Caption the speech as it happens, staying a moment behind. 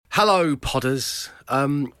Hello, Podders.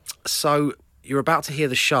 So you're about to hear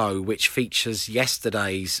the show which features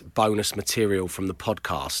yesterday's bonus material from the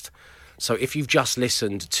podcast. So if you've just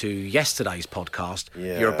listened to yesterday's podcast,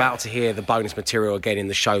 you're about to hear the bonus material again in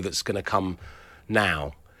the show that's going to come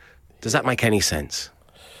now. Does that make any sense?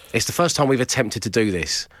 It's the first time we've attempted to do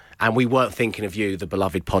this, and we weren't thinking of you, the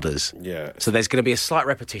beloved Podders. Yeah. So there's going to be a slight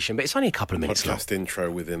repetition, but it's only a couple of minutes long. Podcast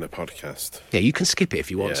intro within a podcast. Yeah, you can skip it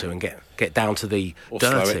if you want to and get down to the Or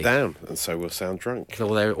dirty. slow it down, and so we'll sound drunk.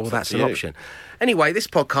 Or that's an option. Anyway, this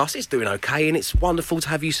podcast is doing okay, and it's wonderful to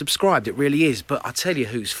have you subscribed. It really is. But I tell you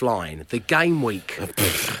who's flying. The Game Week.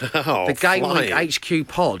 The Game Week HQ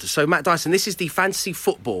pod. So, Matt Dyson, this is the fantasy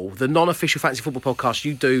football, the non-official fantasy football podcast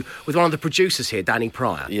you do with one of the producers here, Danny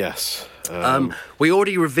Pryor. Yes. We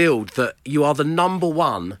already revealed that you are the number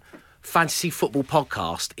one fantasy football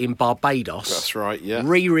podcast in Barbados. That's right, yeah.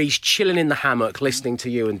 Riri's chilling in the hammock listening to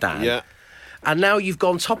you and Dan. Yeah. And now you've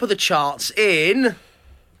gone top of the charts in...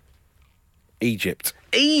 Egypt.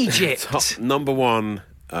 Top number one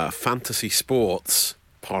fantasy sports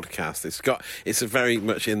podcast. It's a very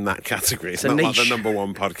much in that category. It's not niche. like the number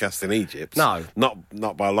one podcast in Egypt. No.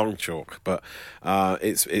 Not by a long chalk, but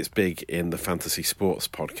it's big in the fantasy sports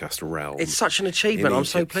podcast realm. It's such an achievement. I'm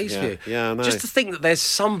so pleased for you. Yeah, I know. Just to think that there's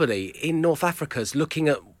somebody in North Africa's looking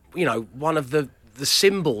at, one of the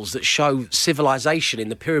symbols that show civilization in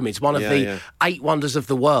the pyramids, one of the 8 wonders of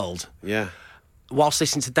the world. Yeah. Whilst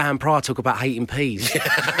listening to Dan Pryor talk about hating peas.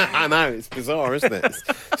 I know, it's bizarre, isn't it?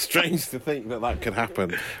 It's strange to think that could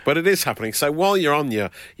happen. But it is happening. So while you're on your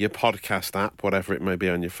podcast app, whatever it may be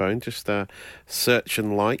on your phone, just search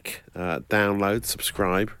and download,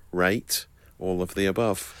 subscribe, rate, all of the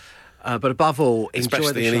above. But above all, enjoy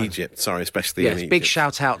especially the show. in Egypt. Sorry, especially in Egypt. Big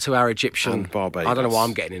shout out to our Egyptian. And Barbados. I don't know why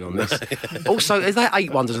I'm getting in on this. Also, is that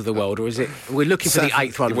 8 wonders of the world, or is it? We're looking for the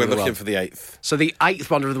 8th wonder of the world. We're looking for the 8th. So the 8th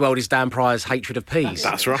wonder of the world is Dan Pryor's hatred of peas.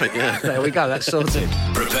 That's right. Yeah. There we go. That's sorted.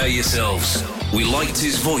 Prepare yourselves. We liked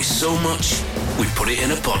his voice so much, we put it in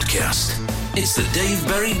a podcast. It's the Dave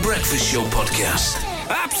Berry Breakfast Show podcast.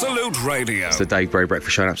 Absolute Radio. It's the Dave Berry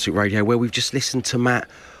Breakfast Show on Absolute Radio, where we've just listened to Matt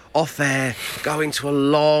off air go into a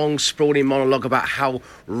long, sprawling monologue about how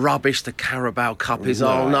rubbish the Carabao Cup is.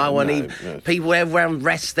 People, everyone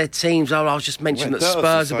rests their teams. I was just mentioning that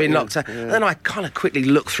Spurs have been knocked out. Yeah. And then I kind of quickly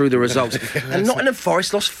looked through the results. And Nottingham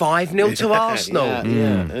Forest lost 5-0 to Arsenal.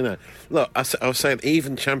 Yeah. Look, I was saying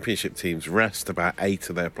even Championship teams rest about 8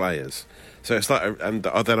 of their players. So it's like, and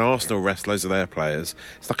then Arsenal rest loads of their players.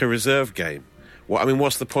 It's like a reserve game.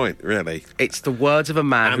 What's the point, really? It's the words of a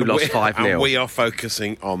man who lost 5-0. And we are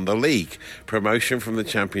focusing on the league. Promotion from the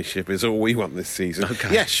Championship is all we want this season.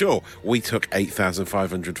 Okay. Yeah, sure. We took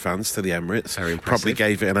 8,500 fans to the Emirates. Very impressive. Probably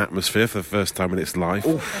gave it an atmosphere for the first time in its life.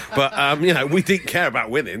 Oof. But, we didn't care about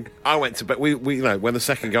winning. I went to bed. We when the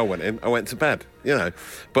second goal went in, I went to bed,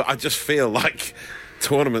 But I just feel like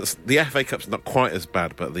tournaments, the FA Cup's not quite as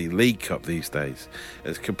bad, but the League Cup these days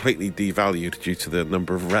is completely devalued due to the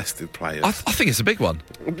number of rested players. I think it's a big one.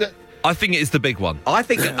 I think it is the big one. I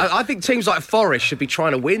think teams like Forest should be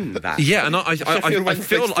trying to win that. Yeah, and I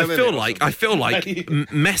feel like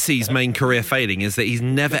Messi's main career failing is that he's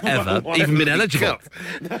never ever even been eligible.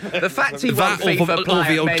 The fact he won FIFA or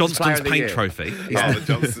the old Johnston's Paint Paint Trophy. The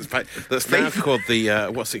Johnston's Paint. That's now called the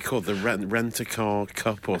what's it called? The Rent-A-Car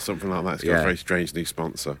Cup or something like that. It's got a very strange new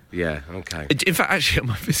sponsor. Yeah. Okay. In fact,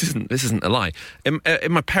 actually, this isn't a lie. In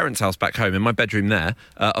my parents' house back home, in my bedroom there,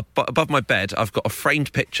 above my bed, I've got a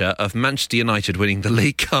framed picture of Manchester United winning the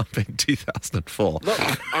League Cup in 2004. Look,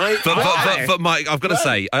 I've got to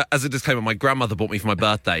say, as a disclaimer, my grandmother bought me for my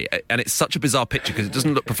birthday, and it's such a bizarre picture because it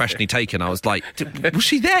doesn't look professionally taken. I was like, was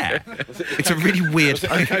she there? It's a really weird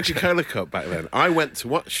Coca-Cola Cup back then. I went to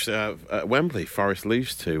watch at Wembley, Forest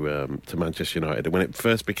lose to Manchester United when it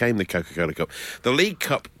first became the Coca-Cola Cup. The League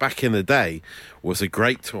Cup back in the day was a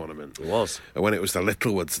great tournament. It was. When it was the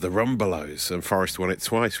Littlewoods, the Rumbelows, and Forest won it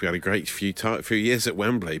twice. We had a great few years at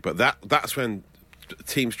Wembley, but that's when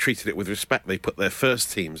teams treated it with respect. They put their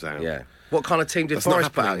first teams out. Yeah. What kind of team did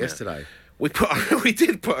Forest put out yesterday? We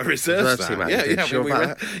did put a reserve team out.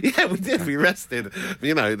 We did. We rested.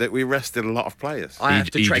 We rested a lot of players. I have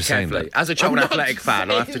to tread carefully. As a Charlton Athletic fan,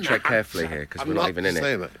 I have to tread carefully here because we're not even in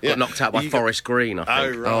it. Yeah. Got knocked out by Forest Green, I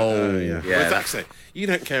think. Oh, right. Yeah. Well, that's it. You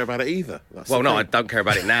don't care about it either. I don't care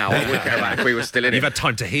about it now. I would care about it if we were still in it. You've had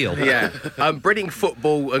time to heal. Yeah. Bringing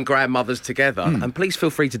football and grandmothers together, and please feel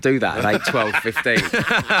free to do that at 8, 12, 15.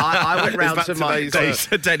 I went round to my...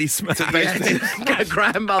 Daily Smith.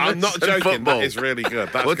 Grandmothers. I'm not joking. Football. That is really good.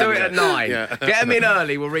 We'll do it at 9. Yeah. Get them in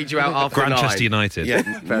early. We'll read you out after 9. Manchester United.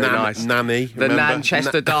 Yeah, very nice. Nanny. The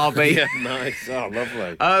Manchester Derby. Yeah, nice. Oh,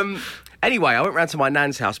 lovely. Anyway, I went round to my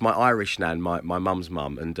nan's house, my Irish nan, my mum's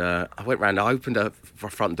mum, and I went round, I opened her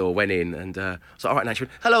front door, went in, and I was like, all right, Nan, she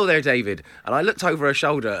went, hello there, David. And I looked over her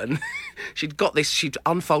shoulder, and she'd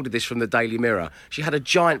unfolded this from the Daily Mirror. She had a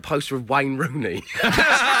giant poster of Wayne Rooney.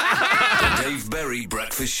 The Dave Berry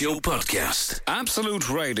Breakfast Show Podcast. Absolute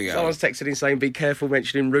Radio. Someone's texted in saying, be careful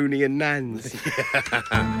mentioning Rooney and Nans.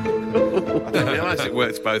 I didn't realise it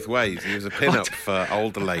works both ways. He was a pin-up for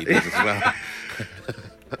older ladies as well.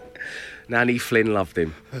 Nanny Flynn loved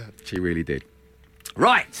him. She really did.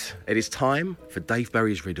 Right, it is time for Dave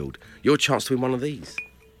Berry's Riddled. Your chance to win one of these.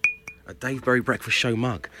 A Dave Berry Breakfast Show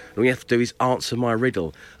mug. And all you have to do is answer my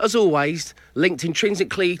riddle. As always, linked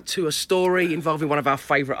intrinsically to a story involving one of our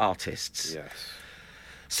favourite artists. Yes.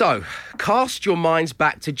 So, cast your minds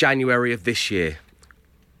back to January of this year.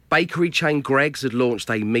 Bakery chain Greggs had launched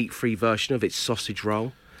a meat-free version of its sausage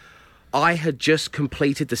roll. I had just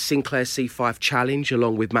completed the Sinclair C5 Challenge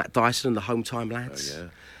along with Matt Dyson and the Home Time lads. Oh, yeah.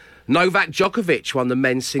 Novak Djokovic won the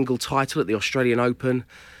men's single title at the Australian Open.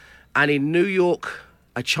 And in New York,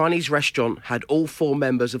 a Chinese restaurant had all 4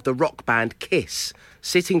 members of the rock band Kiss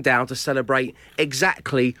sitting down to celebrate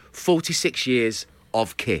exactly 46 years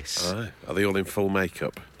of Kiss. Oh, are they all in full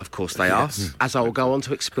makeup? Of course they are, as I will go on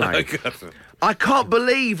to explain. Oh, God. I can't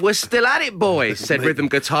believe we're still at it, boys, said rhythm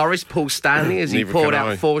guitarist Paul Stanley as he Neither poured can out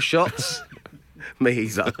I. 4 shots. Me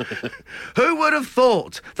either. Who would have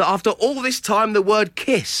thought that after all this time the word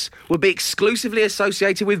kiss would be exclusively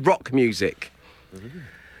associated with rock music?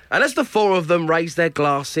 And as the 4 of them raised their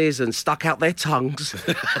glasses and stuck out their tongues,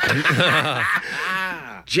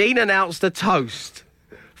 Gene announced a toast.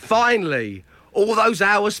 Finally, all those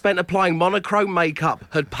hours spent applying monochrome makeup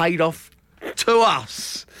had paid off to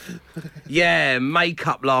us. Yeah,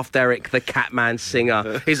 makeup, laughed Eric, the Catman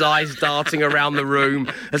singer, his eyes darting around the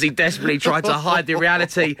room as he desperately tried to hide the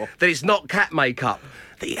reality that it's not cat makeup,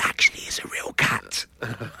 that he actually is a real cat.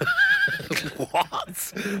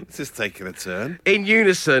 What? This is taking a turn. In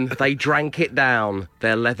unison, they drank it down,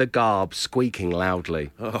 their leather garb squeaking loudly.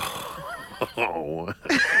 Oh,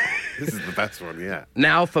 this is the best one yet.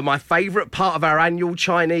 Now for my favourite part of our annual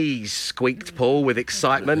Chinese, squeaked Paul with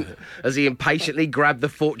excitement as he impatiently grabbed the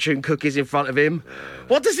fortune cookies in front of him.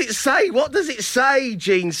 What does it say? What does it say?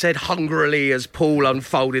 Gene said hungrily as Paul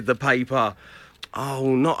unfolded the paper.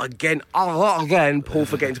 Oh, not again. Oh, not again. Paul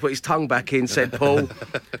forgetting to put his tongue back in, said Paul.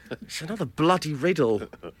 It's another bloody riddle.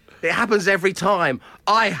 It happens every time.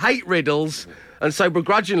 I hate riddles. And so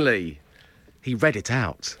begrudgingly, he read it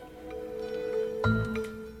out.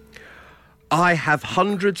 I have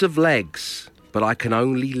hundreds of legs, but I can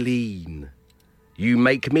only lean. You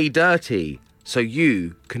make me dirty, so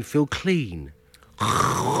you can feel clean.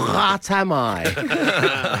 What am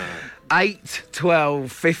I? 8,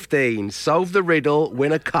 12, 15. Solve the riddle,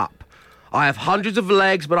 win a cup. I have hundreds of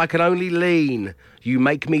legs, but I can only lean. You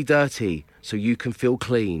make me dirty, so you can feel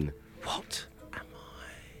clean. What am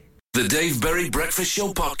I? The Dave Berry Breakfast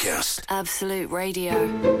Show Podcast. Absolute Radio.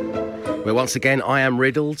 Where once again I am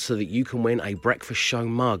riddled so that you can win a breakfast show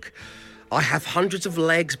mug. I have hundreds of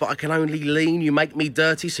legs, but I can only lean. You make me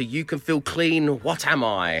dirty so you can feel clean. What am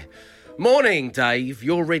I? Morning, Dave.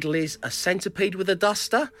 Your riddle is a centipede with a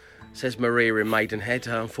duster, says Maria in Maidenhead.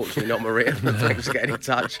 Unfortunately not Maria, but thanks for getting in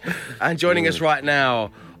touch. And joining us right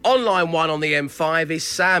now, on line 1 on the M5 is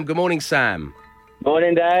Sam. Good morning, Sam.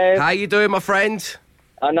 Morning, Dave. How you doing, my friend?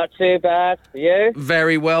 I'm not too bad. You?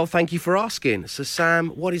 Very well, thank you for asking. So, Sam,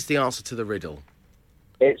 what is the answer to the riddle?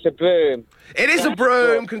 It's a broom. It is a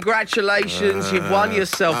broom. Congratulations. You've won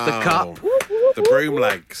yourself the cup. The broom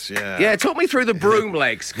legs, yeah. Yeah, talk me through the broom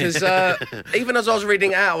legs, because even as I was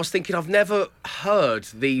reading it out, I was thinking I've never heard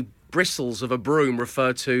the bristles of a broom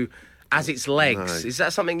referred to as its legs. No. Is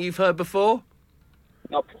that something you've heard before?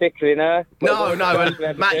 Not particularly, no. No.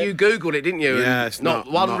 And Matt, you Googled it, didn't you? Yeah, And it's not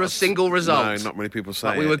a single result. No, not many people say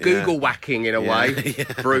Like we were it, yeah. Google whacking in a way,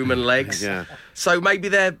 broom and legs. Yeah. So maybe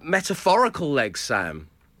they're metaphorical legs, Sam.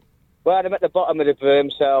 Well, I'm at the bottom of the broom,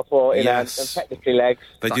 so I thought, Yes. I'm technically legs.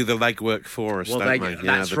 They do the legwork for us, Well, don't they?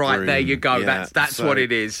 that's the right. broom. There you go. Yeah, That's so what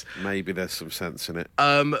it is. Maybe there's some sense in it.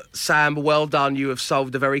 Sam, well done. You have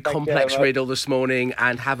solved a very complex very much. riddle this morning,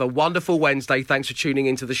 and have a wonderful Wednesday. Thanks for tuning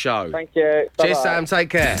into the show. Thank you. Cheers, Bye-bye. Sam. Take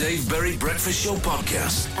care. Dave Berry Breakfast Show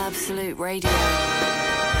Podcast. Absolute Radio.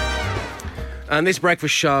 And this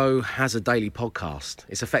breakfast show has a daily podcast.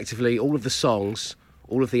 It's effectively all of the songs,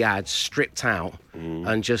 all of the ads stripped out,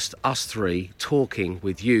 and just us 3 talking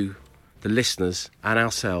with you, the listeners, and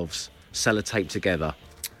ourselves, sellotaped together.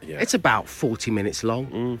 Yeah. It's about 40 minutes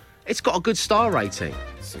long. It's got a good star rating.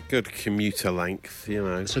 It's a good commuter length, you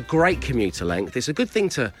know. It's a great commuter length. It's a good thing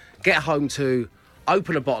to get home to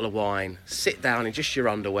open a bottle of wine, sit down in just your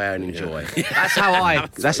underwear and enjoy. That's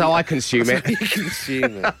how I consume it. You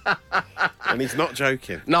consume it. And he's not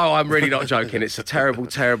joking. No, I'm really not joking. It's a terrible,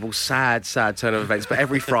 terrible, sad turn of events. But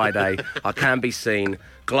every Friday, I can be seen,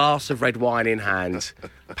 glass of red wine in hand,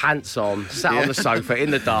 pants on, sat on the sofa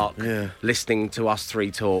in the dark, listening to us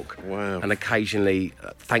three talk. Wow. And occasionally,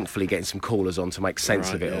 thankfully, getting some callers on to make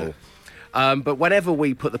sense of it all. But whenever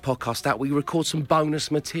we put the podcast out, we record some bonus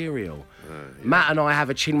material. Matt and I have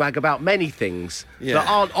a chinwag about many things that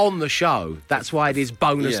aren't on the show. That's why it is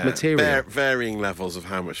bonus material. Varying levels of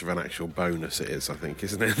how much of an actual bonus it is, I think,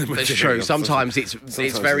 isn't it? That's true. Sometimes it's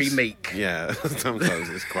very meek. Yeah, sometimes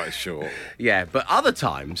it's quite short. Yeah, but other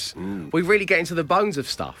times we really get into the bones of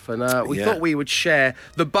stuff. And we thought we would share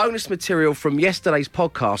the bonus material from yesterday's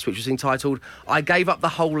podcast, which was entitled, I Gave Up the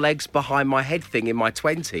Whole Legs Behind My Head Thing in My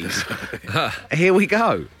 20s. Here we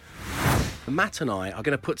go. Matt and I are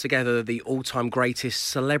going to put together the all-time greatest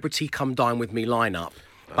Celebrity Come Dine With Me lineup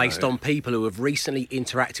based on people who have recently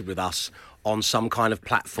interacted with us on some kind of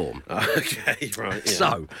platform. Okay, right. Yeah.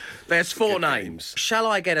 So, there's four names. Shall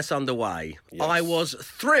I get us underway? Yes. I was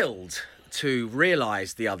thrilled to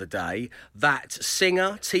realise the other day that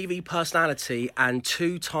singer, TV personality and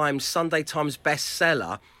two-time Sunday Times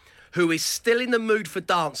bestseller, who is still in the mood for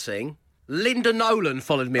dancing, Linda Nolan,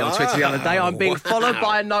 followed me on Twitter the other day. I'm being followed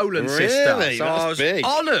by a Nolan sister. Really? So That's I was big.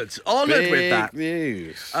 honoured with that. Big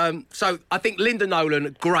news. So I think Linda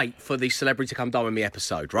Nolan, great for the Celebrity Come Dine With Me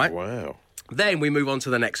episode, right? Wow. Then we move on to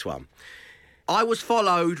the next one. I was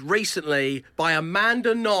followed recently by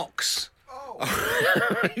Amanda Knox.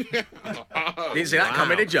 Didn't see that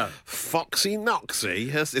coming, did you? Foxy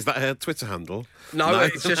Noxy? Is that her Twitter handle? No,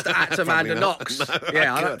 it's just at Amanda Knox.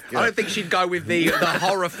 Yeah, I don't think she'd go with the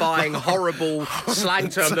horrifying, horrible slang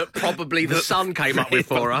term that probably the Sun came up with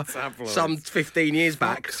for her some 15 years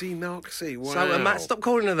back. Foxy Noxy, wow. So, Matt, stop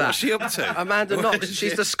calling her that. What's she up to? Amanda Knox.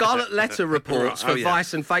 She's the Scarlet Letter reports for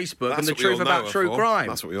Vice and Facebook and the truth about true crime.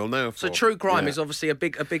 That's what we all know her for. So true crime is obviously a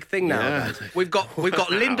big thing now. We've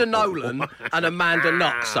got Linda Nolan and Amanda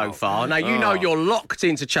Knox so far. Now you know you're locked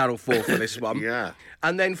into Channel 4 for this one. Yeah.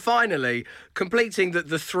 And then finally, completing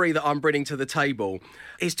the three that I'm bringing to the table,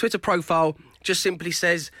 his Twitter profile just simply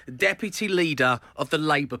says Deputy Leader of the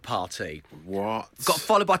Labour Party. What? Got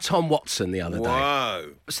followed by Tom Watson the other day.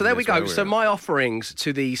 Whoa. So there we go. So my offerings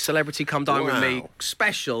to the Celebrity Come Dine With Me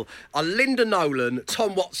special are Linda Nolan,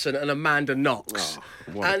 Tom Watson and Amanda Knox.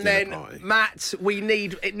 What a and dinner then, party. Matt,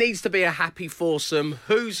 it needs to be a happy foursome.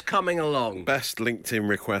 Who's coming along? Best LinkedIn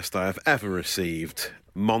request I have ever received.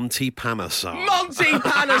 Monty Panesar. Monty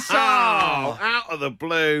Panesar! Out of the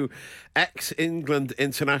blue. Ex-England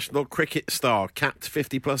international cricket star, capped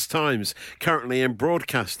 50 plus times, currently in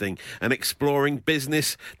broadcasting and exploring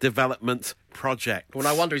business development projects. Well,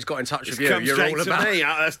 no wonder he's got in touch with you. Come You're straight all to about me.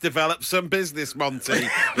 Let's develop some business, Monty.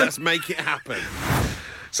 Let's make it happen.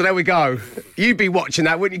 So there we go. You'd be watching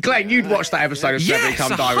that, wouldn't you? Glenn, you'd watch that episode of Celebrity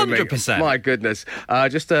Come Dine With Me. 100%. My goodness.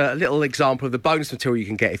 Just a little example of the bonus material you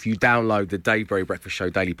can get if you download the Dave Berry Breakfast Show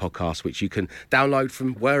daily podcast, which you can download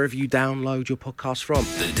from wherever you download your podcast from.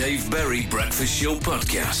 The Dave Berry Breakfast Show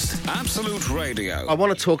podcast. Absolute Radio. I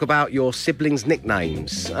want to talk about your siblings'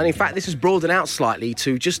 nicknames. And in fact, this has broadened out slightly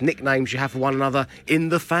to just nicknames you have for one another in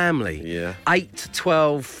the family. Yeah. 8,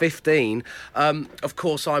 12, 15. Of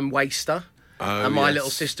course, I'm Waster. Oh, and my yes.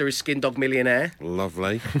 little sister is Skin Dog Millionaire.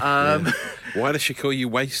 Lovely. Yeah. Why does she call you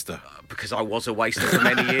Waster? Because I was a waster for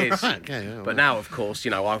many years. Okay, all but right. now, of course,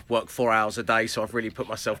 I've worked 4 hours a day, so I've really put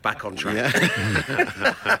myself back on track.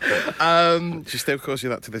 Yeah. She still calls you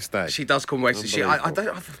that to this day? She does call me waster.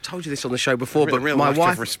 I've told you this on the show before, A but real my lack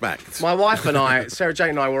wife, of respect. my wife and I, Sarah Jane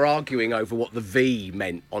and I, were arguing over what the V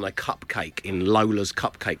meant on a cupcake in Lola's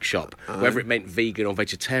cupcake shop, whether it meant vegan or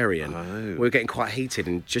vegetarian. We were getting quite heated,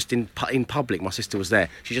 and just in public, my sister was there.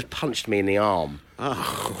 She just punched me in the arm.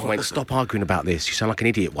 I went, stop arguing about this. You sound like an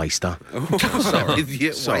idiot, Waster. Sorry.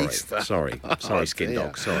 Idiot Waster. Sorry, Skin dear.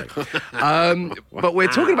 Dog. Sorry. But we're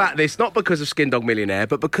talking about this not because of Skin Dog Millionaire,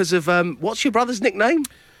 but because of what's your brother's nickname?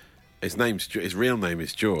 His real name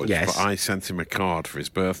is George. Yes. But I sent him a card for his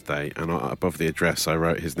birthday, and above the address I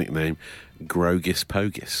wrote his nickname, Grogus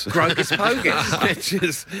Pogus. Grogus Pogus. Which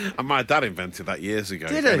is, and my dad invented that years ago.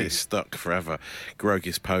 Did And he? it's stuck forever.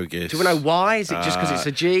 Grogus Pogus. Do we know why? Is it just because it's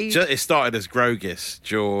a G? It started as Grogus.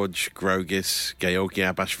 George, Grogus, Georgi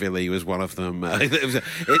Abashvili was one of them.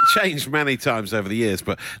 It changed many times over the years,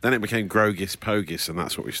 but then it became Grogus Pogus, and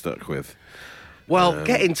that's what we stuck with. Well,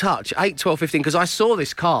 get in touch, 8, 12, 15, because I saw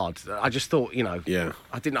this card. I just thought, Yeah.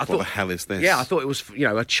 I didn't. I What thought, the hell is this? Yeah, I thought it was,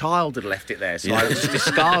 a child had left it there, so I just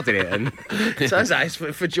discarded it. And turns out it's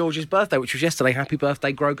for George's birthday, which was yesterday. Happy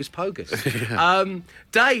birthday, Grogus Pogus.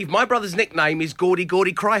 Dave, my brother's nickname is Gordy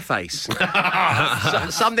Cryface.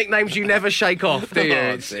 Some nicknames you never shake off, do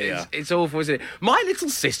you? It's awful, isn't it? My little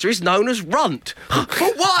sister is known as Runt.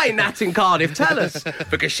 But why, Nat in Cardiff? Tell us.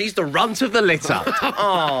 Because she's the runt of the litter.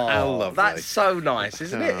 Oh, lovely. that's so nice,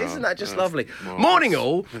 isn't it? Isn't that just lovely? Morning,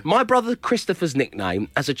 all. My brother Christopher's nickname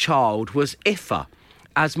as a child was Iffa,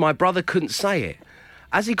 as my brother couldn't say it.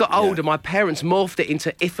 As he got older, my parents morphed it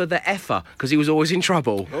into Iffa the Effer because he was always in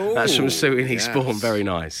trouble. That's from Sue in Eastbourne. Very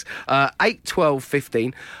nice. 8, 12,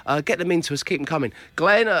 15. Get them into us. Keep them coming.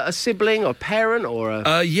 Glenn, a sibling or parent or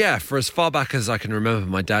a... Yeah, for as far back as I can remember,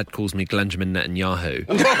 my dad calls me Glenjamin Netanyahu.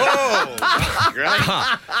 Oh, great.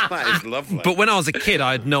 That is lovely. But when I was a kid,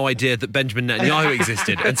 I had no idea that Benjamin Netanyahu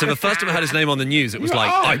existed. And so the first time I heard his name on the news, it was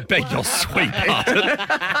like, I beg your sweet pardon.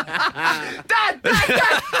 Dad!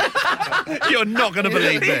 You're not going to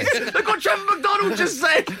believe this. Look what Trevor McDonald just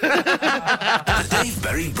said! The Dave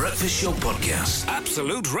Berry Breakfast Show Podcast.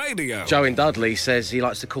 Absolute Radio. Joe in Dudley says he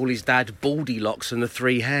likes to call his dad Baldy Locks and the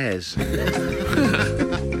Three Hairs.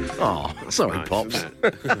 Oh, sorry, Nice, Pops. isn't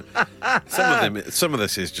it? Some of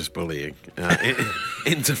this is just bullying.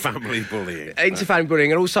 Inter-family bullying. Interfamily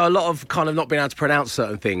bullying, and also a lot of kind of not being able to pronounce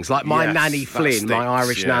certain things. Like my Yes, nanny that Flynn, my stinks.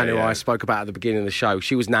 Irish Yeah, nan who yeah. I spoke about at the beginning of the show,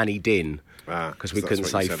 she was Nanny Din. Because we that's couldn't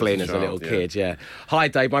what say you said Flynn as a little child, kid, yeah. Hi,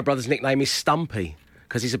 Dave. My brother's nickname is Stumpy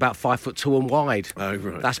because he's about 5'2" and wide. Oh,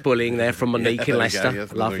 right. That's bullying there from Monique there in we go. Leicester. Yeah,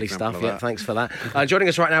 that's another Lovely example stuff. of Yeah, that. thanks for that. Joining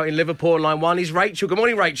us right now in Liverpool on line 1 is Rachel. Good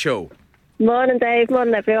morning, Rachel. Morning, Dave.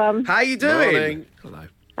 Morning, everyone. How you doing? Morning. Hello.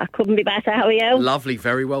 I couldn't be better. How are you? Lovely,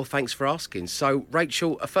 very well. Thanks for asking. So,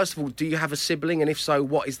 Rachel, first of all, do you have a sibling? And if so,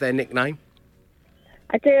 what is their nickname?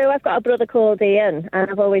 I do. I've got a brother called Ian,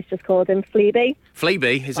 and I've always just called him Fleabee.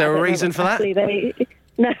 Fleabee? Is there I a don't know reason what's for that? Fleabee.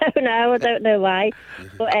 No, I don't know why.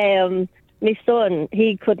 But my son,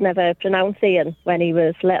 he could never pronounce Ian when he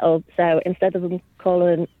was little, so instead of him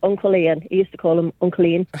calling Uncle Ian, he used to call him Uncle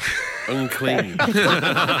Ian. Unclean.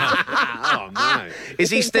 Oh, no. Is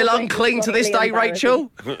he still unclean to this day,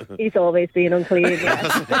 Rachel? He's always been unclean,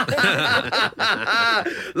 yes.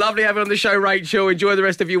 Lovely having you on the show, Rachel. Enjoy the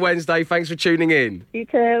rest of your Wednesday. Thanks for tuning in. You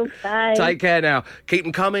too. Bye. Take care now. Keep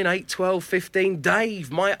them coming, 8, 12, 15.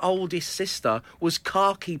 Dave, my oldest sister, was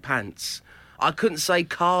Khaki Pants. I couldn't say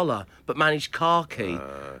Carla, but managed Khaki.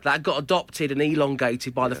 That got adopted and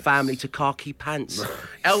elongated by the family to Khaki Pants.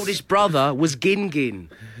 Eldest brother was Gin Gin.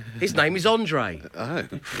 His name is Andre.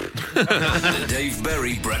 The Dave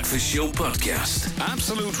Berry Breakfast Show Podcast.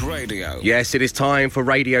 Absolute Radio. Yes, it is time for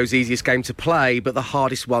radio's easiest game to play, but the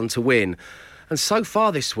hardest one to win. And so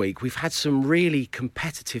far this week, we've had some really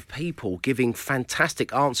competitive people giving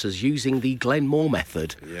fantastic answers using the Glenn Moore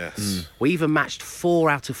method. Yes. We even matched 4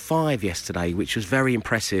 out of 5 yesterday, which was very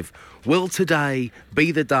impressive. Will today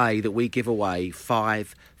be the day that we give away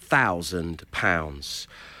 £5,000?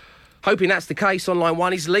 Hoping that's the case. On line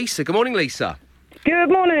 1 is Lisa. Good morning, Lisa. Good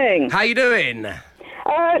morning. How you doing?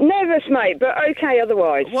 Nervous, mate, but okay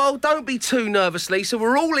otherwise. Well, don't be too nervous, Lisa.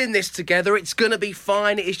 We're all in this together. It's going to be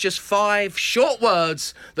fine. It is just 5 short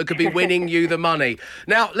words that could be winning you the money.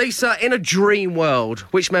 Now, Lisa, in a dream world,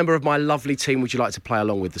 which member of my lovely team would you like to play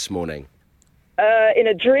along with this morning? In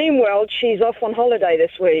a dream world, she's off on holiday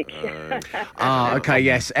this week. Okay,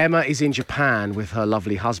 yes. Emma is in Japan with her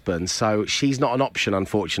lovely husband, so she's not an option,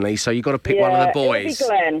 unfortunately. So you've got to pick one of the boys. It'll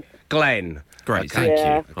be Glenn. Glenn. Great, Okay. thank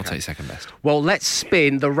Yeah. you. I'll take second best. Well, let's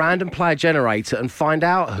spin the random player generator and find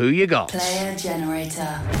out who you got. Player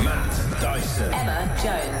generator. Matt Dyson. Emma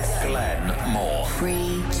Jones. Glenn Moore.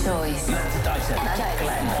 Free choice. Matt Dyson.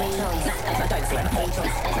 Glenn. Free choice. Emma Jones. Glenn. Free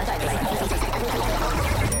choice.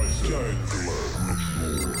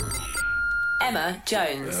 Emma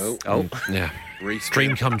Jones. Oh, Yeah. Respin.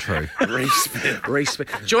 Dream come true.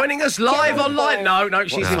 Respin. joining us live online. No,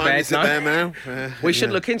 she's in What time bed. is it No. there now? We should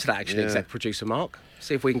look into that, actually, Yeah. exec producer Mark.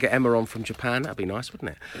 See if we can get Emma on from Japan. That'd be nice, wouldn't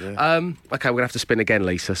it? Yeah. Okay, we're going to have to spin again,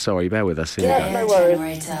 Lisa. Sorry, bear with us. Here we go. Player No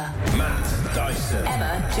worries. generator. Matt Dyson.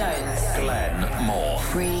 Emma Jones. Glenn Moore.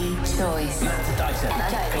 Free choice. Matt Dyson.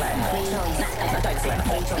 Glenn. Free choice. Emma Jones. Glenn.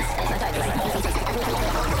 Free choice.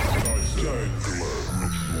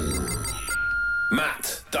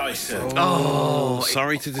 Matt Dyson. Oh,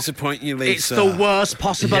 sorry to disappoint you, Lisa. It's the worst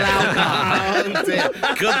possible outcome. Oh, dear.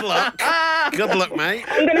 Good luck. Good luck, mate.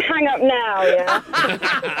 I'm going to hang up now, yeah?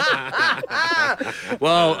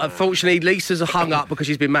 Well, unfortunately, Lisa's hung up because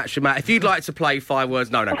she's been matched with Matt. If you'd like to play 5 words,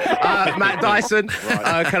 no. Matt Dyson,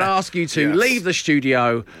 can I ask you to leave the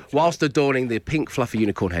studio whilst adorning the pink fluffy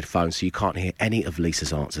unicorn headphones so you can't hear any of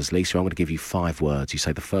Lisa's answers. Lisa, I'm going to give you 5 words. You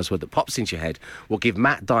say the first word that pops into your head. We'll give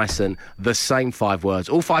Matt Dyson the same 5 words.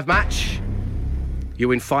 All 5 match. You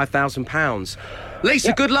win £5,000.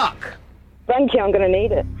 Lisa, good luck. Thank you, I'm going to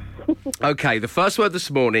need it. Okay, the first word this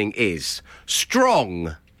morning is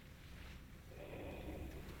strong.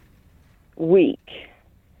 Weak.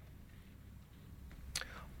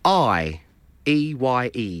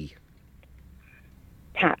 I-E-Y-E.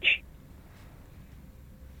 Patch.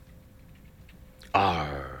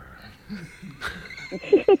 R.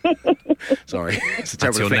 Sorry, it's a That's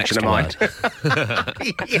terrible your reflection next of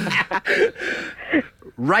mine. Yeah.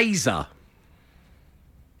 Razor.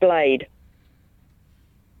 Blade.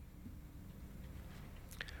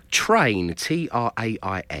 Train.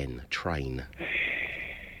 T-R-A-I-N. Train.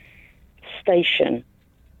 Station.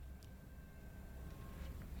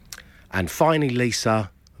 And finally,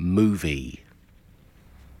 Lisa, movie.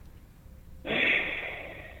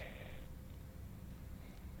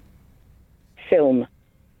 Film.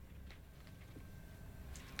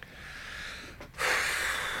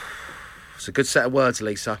 It's a good set of words,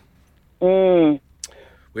 Lisa. Mm.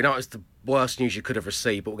 We know it's the worst news you could have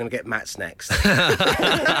received, but we're going to get Matt's next. 5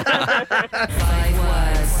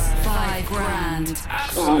 words, 5 grand.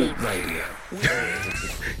 Absolute Radio.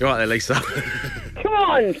 You're right there, Lisa. Come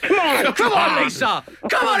on, come on. Come on, Lisa.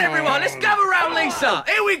 Come on, everyone. Let's go around, Lisa.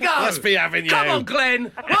 Here we go. Let's be having you. Come on,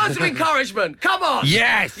 Glenn. Words of encouragement. Come on.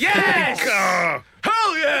 Yes. Yes.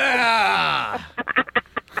 Hell yeah.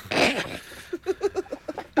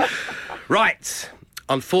 Right.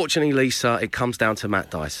 Unfortunately, Lisa, it comes down to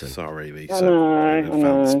Matt Dyson. Sorry, Lisa. I know, in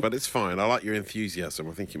advance, I know. But it's fine. I like your enthusiasm.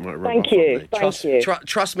 I think you might rub Thank off on you. me. Thank you.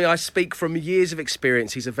 Trust me, I speak from years of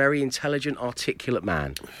experience. He's a very intelligent, articulate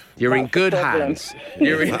man. You're in That's the good problem. hands.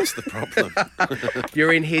 You're in, That's the problem.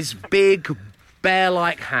 you're in his big,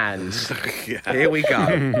 bear-like hands. Here we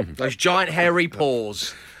go. Those giant, hairy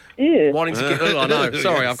paws. Ew. Wanting to get... Oh, I know.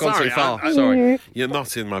 Sorry, I've gone Sorry, too far. I- Sorry. You're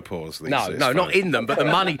not in my paws, Lisa. No, It's no, not fine. in them, but the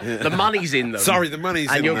money's in them. Sorry, the money's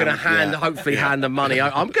and in you're them. going to hand, Yeah. hopefully hand the money.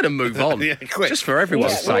 I'm going to move on. Yeah, quick. Just for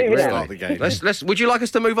everyone's Yeah, sake, moving really. on. The game. Let's. Would you like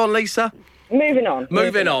us to move on, Lisa? Moving on.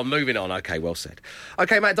 Moving on. Okay, well said.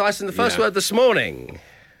 Okay, Matt Dyson, the first Yeah. word this morning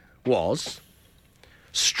was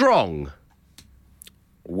strong.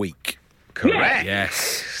 Weak. Correct.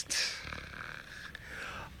 Yes.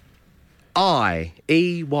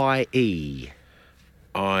 I-E-Y-E.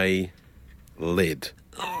 Eyelid.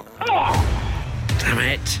 Damn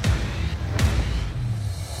it.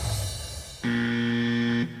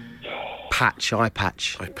 Patch, eye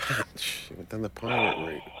patch. I patch. You went down the pirate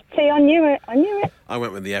route. See, I knew it. I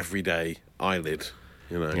went with the everyday eyelid.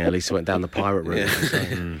 You know. Yeah, Lisa went down the pirate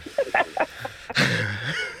route. Yeah.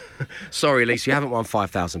 Sorry, Lisa, you haven't won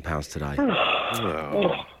 £5,000 today.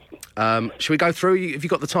 Oh. Should we go through? Have you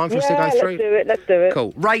got the time for us to Yeah, go through? let's do it.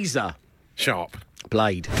 Cool. Razor. Sharp.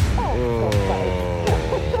 Blade.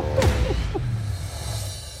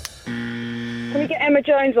 Can we get Emma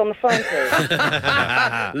Jones on the phone,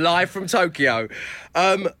 please? Live from Tokyo.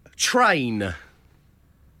 Train.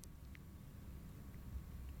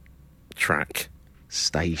 Track.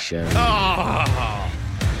 Station. I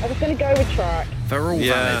was going to go with track. They're all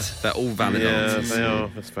Yeah. valid. They're all valid Yeah, answers. they are,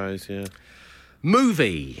 I suppose, yeah.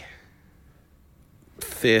 Movie.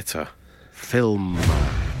 Theatre. Film.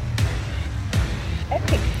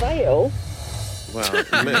 Epic fail. Well,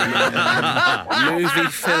 movie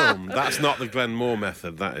film. That's not the Glenn Moore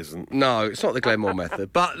method, that isn't. No, it's not the Glenmore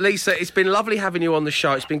method. But, Lisa, it's been lovely having you on the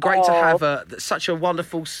show. It's been great to have such a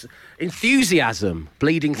wonderful enthusiasm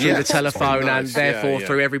bleeding through Yes, the it's been telephone and nice. therefore Yeah.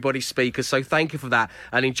 through everybody's speakers. So thank you for that.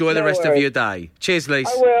 And enjoy the No rest of worries. your day. Cheers,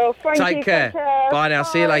 Lisa. I will. Thank you. Take care. Bye now.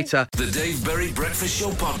 See you Bye. later. The Dave Berry Breakfast Show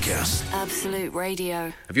Podcast. Absolute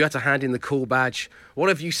Radio. Have you had to hand in the call badge? What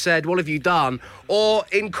have you said? What have you done? Or,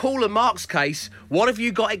 in Caller Mark's case, what have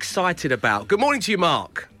you got excited about? Good morning to you,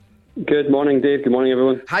 Mark. Good morning, Dave. Good morning,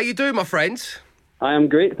 everyone. How you doing, my friend? I am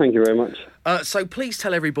great, thank you very much. So please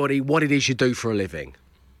tell everybody what it is you do for a living.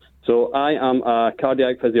 So I am a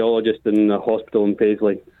cardiac physiologist in a hospital in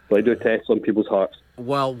Paisley. So I do tests on people's hearts.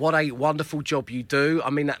 Well, what a wonderful job you do.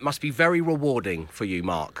 I mean, that must be very rewarding for you,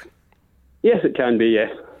 Mark. Yes, it can be,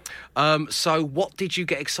 yes. So what did you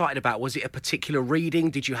get excited about? Was it a particular reading?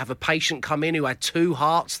 Did you have a patient come in who had 2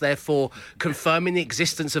 hearts, therefore confirming the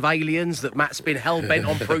existence of aliens that Matt's been hell-bent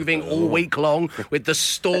on proving all week long with the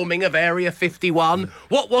storming of Area 51?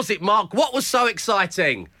 What was it, Mark? What was so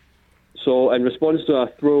exciting? So, in response to a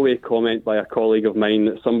throwaway comment by a colleague of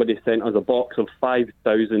mine, somebody sent us a box of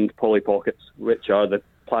 5,000 Polly Pockets, which are the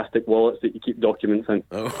plastic wallets that you keep documents in.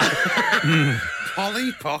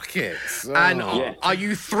 Polly Pockets. Oh. And Yes. are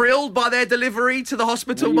you thrilled by their delivery to the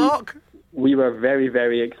hospital, Mark? We were very,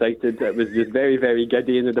 very excited. It was just very, very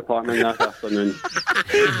giddy in the department that afternoon.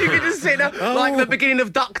 You can just sit there like the beginning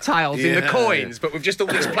of DuckTales in the Yeah. coins, but with just all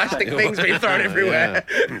these plastic things being thrown everywhere.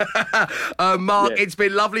 Mark, it's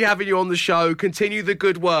been lovely having you on the show. Continue the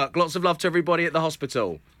good work. Lots of love to everybody at the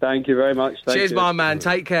hospital. Thank you very much. Thank Cheers, you. my man.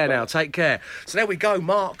 Take care now. Take care. So there we go.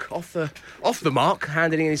 Mark off the mark,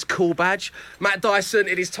 handing in his cool badge. Matt Dyson,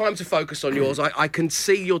 it is time to focus on yours. I can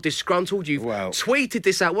see you're disgruntled. You've tweeted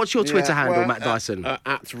this out. What's your Twitter handle, Matt Dyson?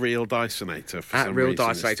 At Real Dysonator. For At some Real reason,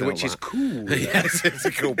 Dysonator, it's still which is that. cool. Yes, it's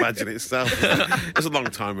a cool badge in itself. It was a long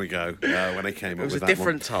time ago when I came up was with a that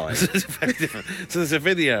different one. time. It's very different. So there's a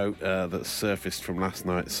video that surfaced from last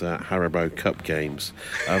night's Haribo Cup games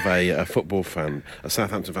of a football fan, a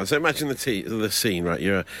Southampton fan. So imagine the scene, right?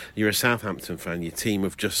 You're a Southampton fan. Your team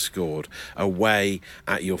have just scored away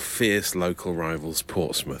at your fierce local rivals,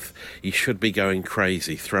 Portsmouth. You should be going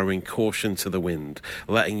crazy, throwing caution to the wind,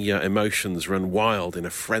 letting your emotions run wild in a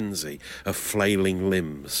frenzy of flailing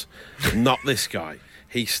limbs. Not this guy.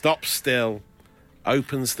 He stops still,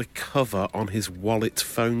 opens the cover on his wallet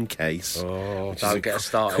phone case. Which don't is get us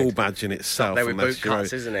started. cool badge in itself. there with unless boot you're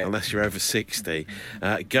cuts, isn't it? Unless you're over 60.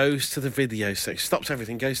 Goes to the video section, stops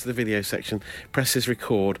everything, goes to the video section, presses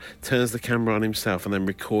record, turns the camera on himself, and then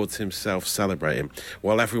records himself celebrating,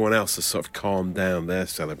 while everyone else has sort of calmed down. They're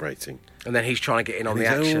celebrating. And then he's trying to get in on And the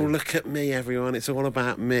he's, action. oh, look at me, everyone. It's all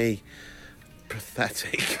about me.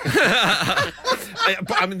 Pathetic.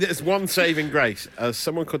 But I mean, there's one saving grace.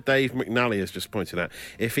 Someone called Dave McNally has just pointed out,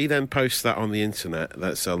 if he then posts that on the internet,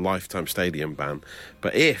 that's a lifetime stadium ban.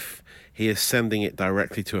 But if he is sending it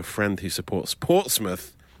directly to a friend who supports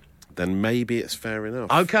Portsmouth, then maybe it's fair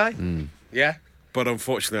enough. Okay. Yeah. But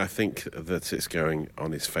unfortunately, I think that it's going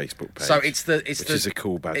on his Facebook page. So it's which is a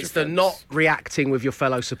cool badge. It's the not reacting with your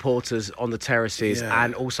fellow supporters on the terraces Yeah.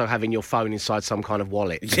 and also having your phone inside some kind of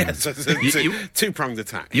wallet. Yes, it's a two-pronged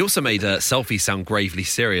attack. He also made Selfie sound gravely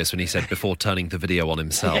serious when he said before turning the video on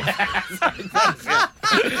himself.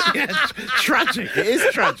 Yeah, tragic. It is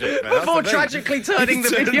tragic. Now. Before tragically turning the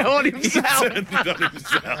video on himself. He turned it on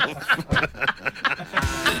himself.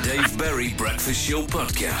 The Dave Berry Breakfast Show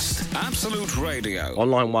Podcast. Absolute Radio. On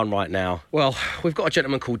line one right now. Well, we've got a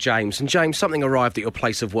gentleman called James. And James, something arrived at your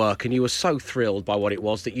place of work and you were so thrilled by what it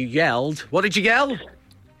was that you yelled. What did you yell?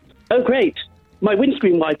 Oh, great. My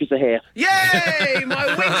windscreen wipers are here. Yay! My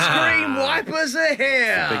windscreen wipers are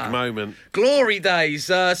here. Big moment. Glory days.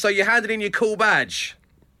 So you handed in your cool badge.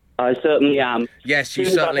 I certainly am. Yes, you As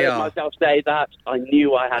soon as certainly I heard are. myself say that, I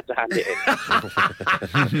knew I had to hand it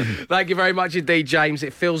in. Thank you very much indeed, James.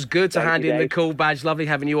 It feels good to hand in the cool badge. Lovely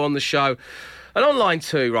having you on the show. And on line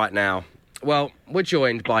two right now, well, we're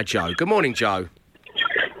joined by Joe. Good morning, Joe.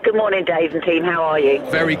 Good morning, Dave and team. How are you?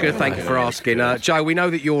 Very good, thank you for asking. Joe, we know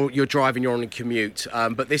that you're driving, you're on a commute,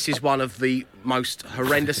 but this is one of the most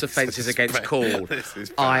horrendous offences against call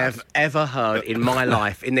I have ever heard in my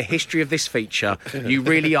life. In the history of this feature, you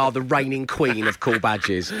really are the reigning queen of cool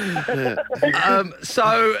badges.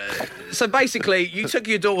 So basically, you took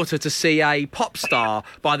your daughter to see a pop star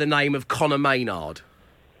by the name of Conor Maynard.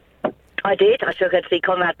 I did. I took her to see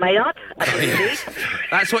Conrad Maynard. I did indeed.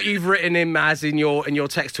 That's what you've written him as in your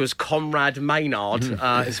text to us, Conrad Maynard,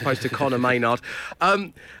 as opposed to Conor Maynard.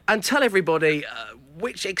 And tell everybody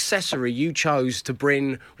which accessory you chose to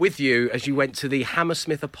bring with you as you went to the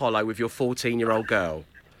Hammersmith Apollo with your 14-year-old girl.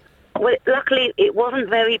 Well, luckily, it wasn't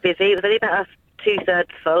very busy. It was only about two-thirds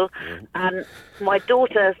full. And my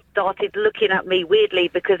daughter started looking at me weirdly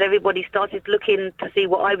because everybody started looking to see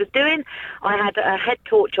what I was doing. I had a head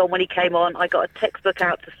torch on when he came on. I got a textbook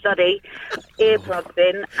out to study, earplugs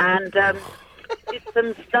in, and did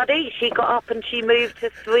some study. She got up and she moved to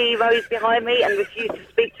 3 rows behind me and refused to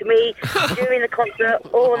speak to me during the concert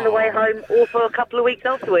or on the way home or for a couple of weeks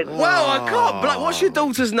afterwards. Well, I can't. What's your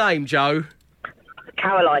daughter's name, Joe?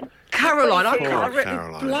 Caroline. Caroline, I Poor can't really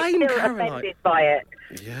Caroline. blame Still Caroline. offended by it.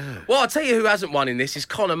 Yeah. Well, I'll tell you who hasn't won in this is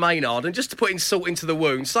Conor Maynard, and just to put in salt into the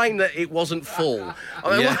wound, saying that it wasn't full.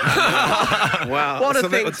 I mean, Wow. what It's a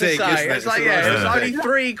thing little to dig, say. isn't it? It's like, a yeah, it was nice only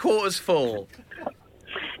dig. 3/4 full.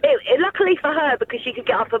 Luckily for her, because she could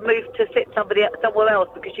get up and move to sit somewhere else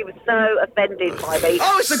because she was so offended by me.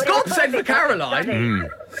 Oh, it's a But it was godsend for perfect. I was Caroline. stunning.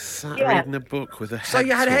 Sat Yeah. reading a book with a head So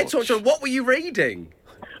you had a head torch torch. on. What were you reading?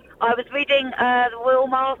 I was reading the Will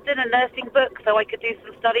Marsden, a nursing book, so I could do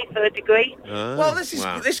some study for a degree. Well,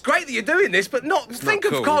 it's great that you're doing this, but think not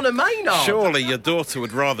of cool. Conor Maynard. Surely your daughter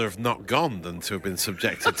would rather have not gone than to have been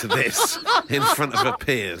subjected to this in front of her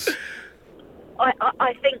peers.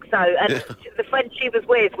 I think so, and the friend she was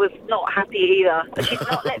with was not happy either. And she's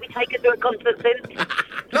not let me take her to a concert since.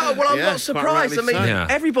 No, well, I'm Yeah, not surprised. I quite mean, rightly so. Yeah.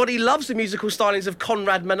 everybody loves the musical stylings of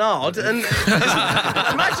Conrad Menard, and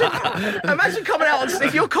imagine coming out on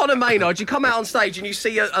if you're Conor Maynard, you come out on stage and you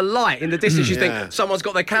see a light in the distance. You Yeah. think someone's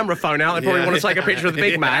got their camera phone out. They probably Yeah. want to take a picture of the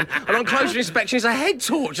big man. And on closer inspection, it's a head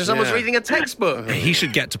torch, and someone's Yeah. reading a textbook. He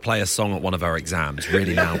should get to play a song at one of our exams,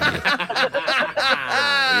 really loudly.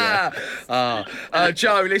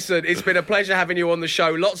 Joe, listen, it's been a pleasure having you on the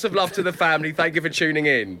show. Lots of love to the family. Thank you for tuning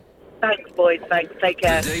in. Thanks, boys. Thanks. Take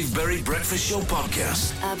care. The Dave Berry Breakfast Show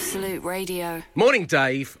podcast. Absolute Radio. Morning,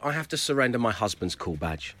 Dave. I have to surrender my husband's call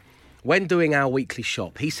badge. When doing our weekly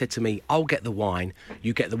shop, he said to me, I'll get the wine,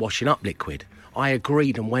 you get the washing up liquid. I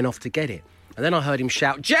agreed and went off to get it. And then I heard him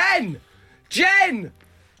shout, Jen! Jen!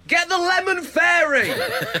 Get the lemon fairy!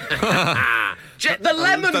 The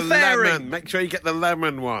lemon fairy! Lemon. Make sure you get the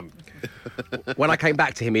lemon one. When I came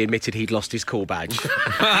back to him, he admitted he'd lost his call badge.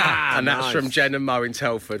 And that's Nice. from Jen and Mo in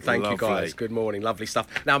Telford. Thank you, Lovely. guys. Good morning. Lovely stuff.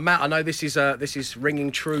 Now, Matt, I know this is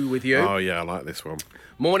ringing true with you. Oh, yeah, I like this one.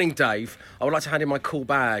 Morning, Dave. I would like to hand in my call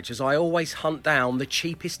badge as I always hunt down the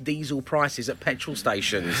cheapest diesel prices at petrol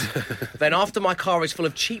stations. Then after my car is full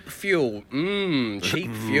of cheap fuel,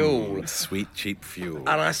 cheap fuel, Sweet, cheap fuel. and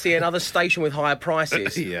I see another station with higher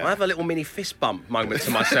prices, Yeah. I have a little mini fist bump moment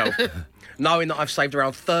to myself, knowing that I've saved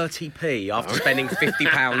around 30p after spending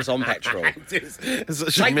 £50 on petrol. It's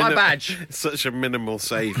such Take my badge. Such a minimal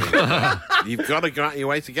saving. You've got to go out of your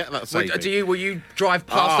way to get that saving. Will you drive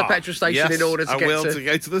past the petrol station yes, in order to I get will to... to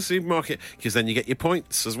go to the supermarket, because then you get your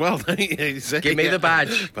points as well, don't you? Give me the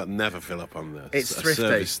badge. But never fill up on the It's thrifty.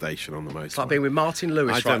 service station on the motorway. It's like being with Martin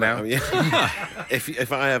Lewis right now.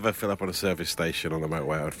 If I ever fill up on a service station on the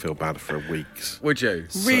motorway, I would feel bad for weeks. Would you?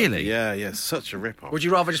 Really? Yeah, such a rip-off. Would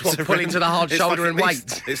you rather just want to It's pull into the hard it's shoulder like and at wait?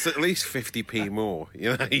 least- It's at least 50p more.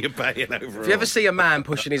 You know, you're paying over. If you ever see a man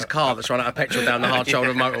pushing his car that's run out of petrol down the hard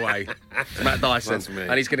shoulder motorway, it's Matt Dyson, That's me.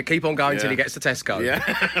 and he's going to keep on going till he gets to Tesco. Yeah,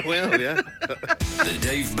 well, yeah. The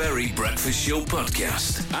Dave Berry Breakfast Show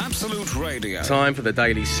podcast. Absolute Radio. Time for the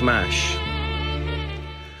Daily Smash.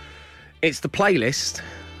 It's the playlist,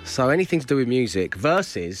 so anything to do with music,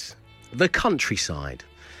 versus the countryside.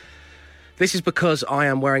 This is because I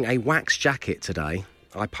am wearing a wax jacket today.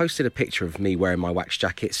 I posted a picture of me wearing my wax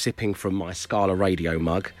jacket, sipping from my Scala radio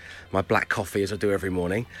mug, my black coffee as I do every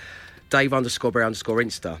morning.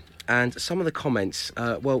 Dave_Berry_Insta. And some of the comments,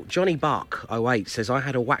 Johnny Buck 08 says, I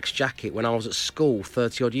had a wax jacket when I was at school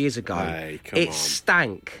 30 odd years ago. Hey, come on.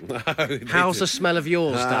 Stank. No, How's the smell of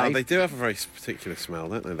yours, Dave? They do have a very particular smell,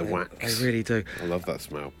 don't they? The wax. They really do. I love that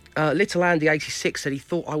smell. Little Andy 86 said he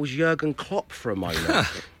thought I was Jurgen Klopp for a moment.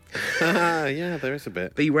 Yeah, there is a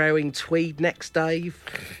bit. Be wearing tweed next, Dave.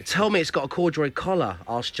 Tell me it's got a corduroy collar,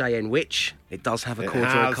 asked JN Witch. It does have a corduroy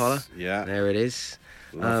has, collar. yeah. There it is.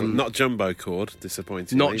 Not jumbo cord,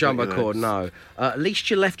 disappointing. Not jumbo cord, no. At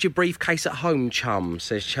least you left your briefcase at home, chum,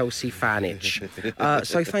 says Chelsea Fanich.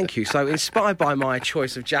 So thank you. So inspired by my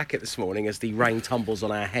choice of jacket this morning as the rain tumbles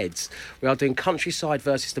on our heads, we are doing countryside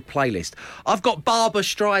versus the playlist. I've got Barbra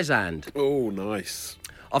Streisand. Oh, nice.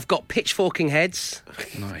 I've got Pitchforking Heads.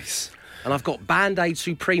 Nice. And I've got Band-Aid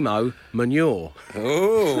Supremo Manure.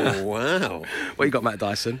 Oh, wow. What you got, Matt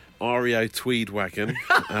Dyson? REO Tweed Wagon,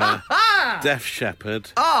 Def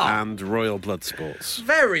Shepherd, and Royal Blood Sports.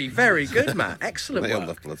 Very, very good, Matt. Excellent They all work.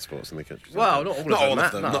 love blood sports in the country. Well, not all of them,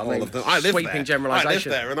 Matt. No, Not I all mean, of them. I live sweeping there.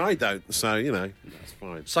 generalisation. I live there and I don't, so, you know, that's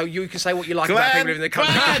fine. So you can say what you like about people living in the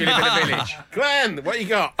country because you live in a village. Glenn, what you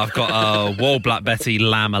got? I've got Wall Black Betty,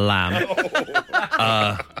 Lamb a Lamb.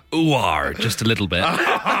 Ooh-ar, just a little bit.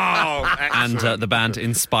 Oh, And the band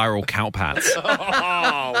Inspiral Cowpats.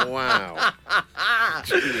 oh, wow.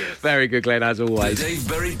 Very good, Glenn, as The always. Dave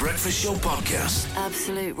Berry Breakfast Show podcast.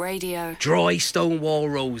 Absolute Radio. Dry Stonewall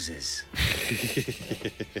Roses.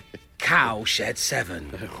 Cowshed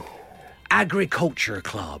 7. Agriculture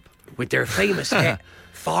Club with their famous hit,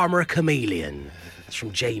 Farmer Chameleon. That's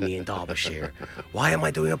from Jamie in Derbyshire. Why am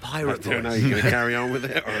I doing a I pirate don't know, voice? you going to carry on with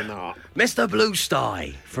it or not? Mr. Blue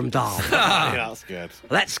Sty from Derby. Yeah, that's good.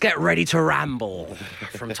 Let's get ready to ramble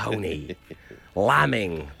from Tony.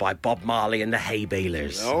 Lambing by Bob Marley and the Hay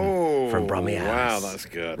Balers from Brummy House. Wow, that's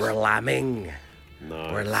good. We're lambing.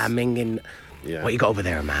 Nice. We're lambing in... Yeah. What you got over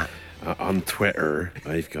there, Matt? On Twitter,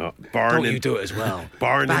 I've got Barn. Don't you do it as well.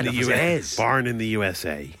 Barn Bad in the enough as it is. Barn in the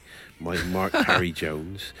USA. My Mark Perry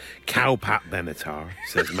Jones. Cowpat Benatar,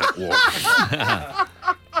 says Matt Walsh.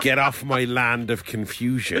 Get off my land of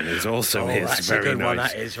confusion is also his. That's very a good nice. one,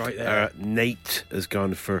 that is, right there. Nate has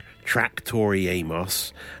gone for Tractory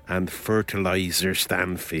Amos and Fertilizer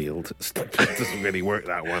Stanfield. Doesn't really work,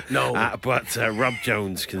 that one. No. But Rob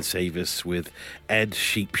Jones can save us with Ed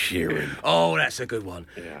Sheep Shearing. Oh, that's a good one.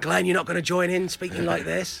 Yeah. Glenn, you're not going to join in speaking like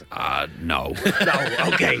this? No. No,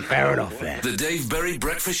 okay, fair enough there. The Dave Berry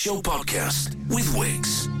Breakfast Show podcast with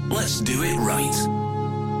Wix. Let's do it right.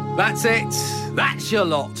 That's it. That's your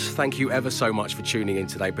lot. Thank you ever so much for tuning in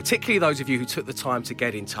today, particularly those of you who took the time to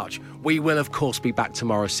get in touch. We will, of course, be back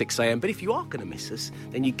tomorrow 6 a.m. But if you are going to miss us,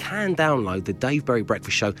 then you can download the Dave Berry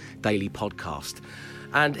Breakfast Show daily podcast.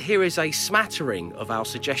 And here is a smattering of our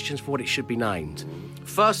suggestions for what it should be named.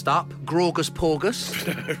 First up, Gorgus Porgus,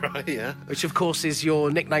 Right, yeah. which, of course, is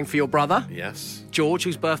your nickname for your brother, Yes. George,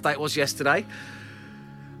 whose birthday it was yesterday.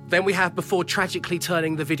 Then we have Before Tragically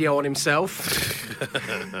Turning the Video on Himself.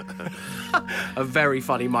 A very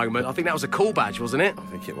funny moment. I think that was a cool badge, wasn't it? I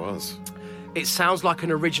think it was. It sounds like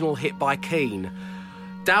an original hit by Keane.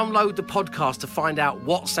 Download the podcast to find out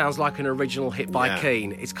what sounds like an original hit by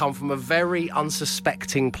Keane. It's come from a very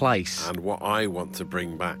unsuspecting place. And what I want to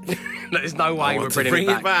bring back. There's no way we're bringing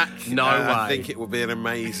it back. No way. I think it would be an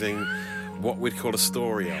amazing, what we'd call a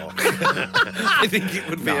story arc. I think it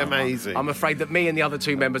would be amazing. I'm afraid that me and the other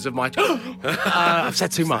two members of my... I've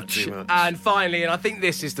said too much. And finally, and I think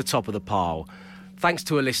this is the top of the pile, thanks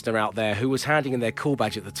to a listener out there who was handing in their call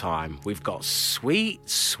badge at the time, we've got sweet,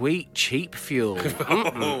 sweet, cheap fuel.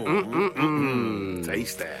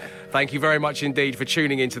 Taste there. Thank you very much indeed for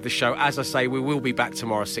tuning into the show. As I say, we will be back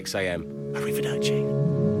tomorrow 6 a.m. Arrivederci.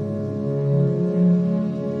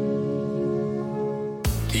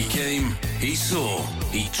 He came, he saw,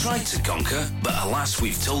 he tried to conquer, but alas,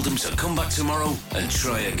 we've told him to come back tomorrow and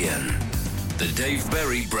try again. The Dave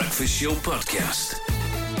Berry Breakfast Show podcast.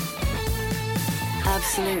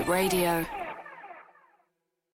 Absolute Radio.